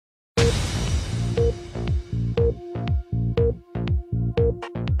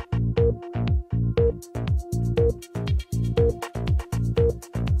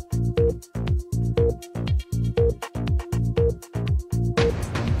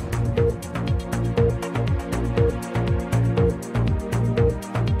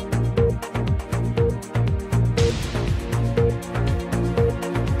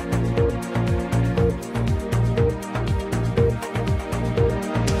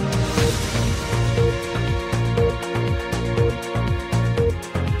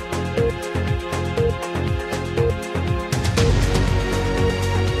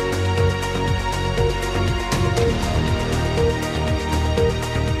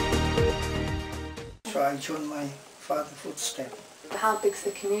I joined my father's footsteps. How big's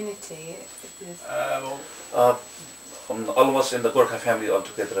the community? Almost in the Gurkha family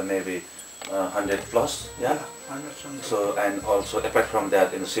altogether maybe 100 plus, yeah. 100 something. So, and also apart from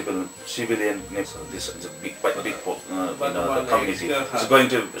that, in the civilian, this is quite a big the community. It's going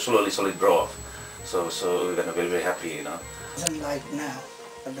to slowly grow up. So we're going to be very happy, It isn't like now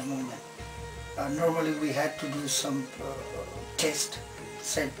at the moment. Normally we had to do some test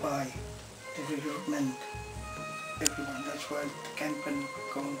set by the recruitment everyone. That's why the campaign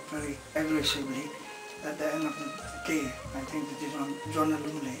going very aggressively. At the end of the day, I think that John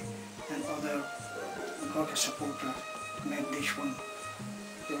Lumley and other Gurkha supporters made this one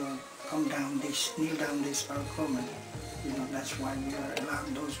kneel down this our government. That's why we are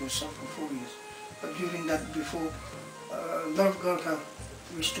allowing those who suffer 4 years. But during that, before, a lot of Gurkha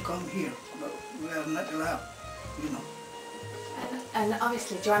used to come here, but we are not allowed, And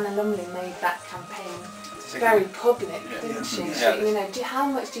obviously Joanna Lumley made that campaign very public, didn't she? Yeah. How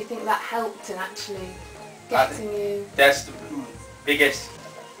much do you think that helped in actually getting you? That's the biggest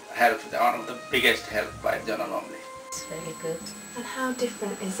help, one of the biggest help by Joanna Lumley. It's very good. And how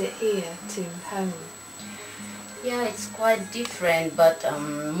different is it here to home? Yeah, it's quite different, but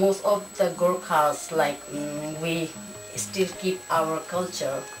most of the Gurkhas, we still keep our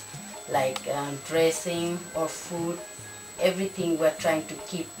culture, like dressing or food, everything we're trying to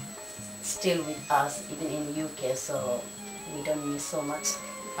keep still with us, even in UK, so we don't miss so much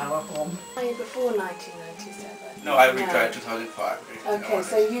our home. Are you before 1997? No, I retired 2005. Okay,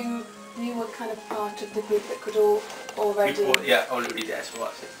 so you were kind of part of the group that could already... Already there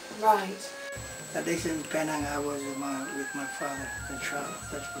was. Right. At least in Penang, I was with my father, the child.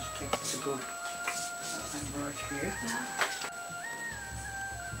 That was taken to go. I'm right here. Yeah.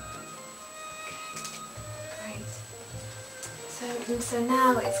 Great. So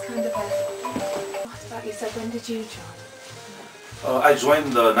now it's kind of a... What about you? So when did you join? I joined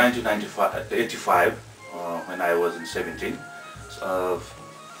in 1985 when I was in 17.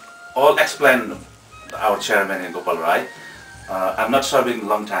 All explained our chairman in Gopal Rai. I'm not serving a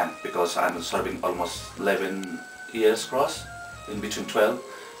long time because I'm serving almost 11 years cross, in between 12,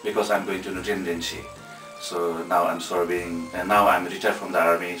 because I'm going to residency. So now I'm serving, and now I'm retired from the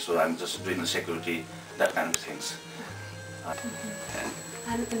army, so I'm just doing the security, that kind of things.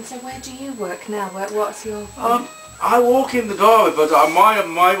 And so where do you work now? What's your... I work in the Derby, but I'm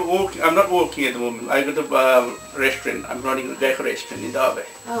not working at the moment. I got a restaurant. I'm running a Gurkha restaurant in Derby.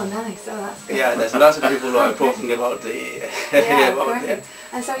 Oh, nice. Oh, that's good. Yeah, there's lots of people who are talking about the... Brilliant.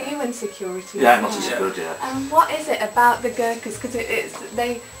 And so are you in security? Yeah, I'm in security, yeah. And what is it about the Gurkhas? Because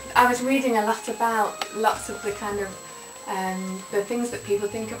I was reading a lot about lots of the kind of the things that people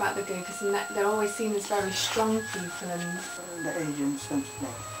think about the Gurkhas, and they're always seen as very strong people. And The agents and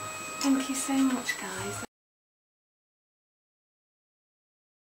stuff. thank you so much, guys.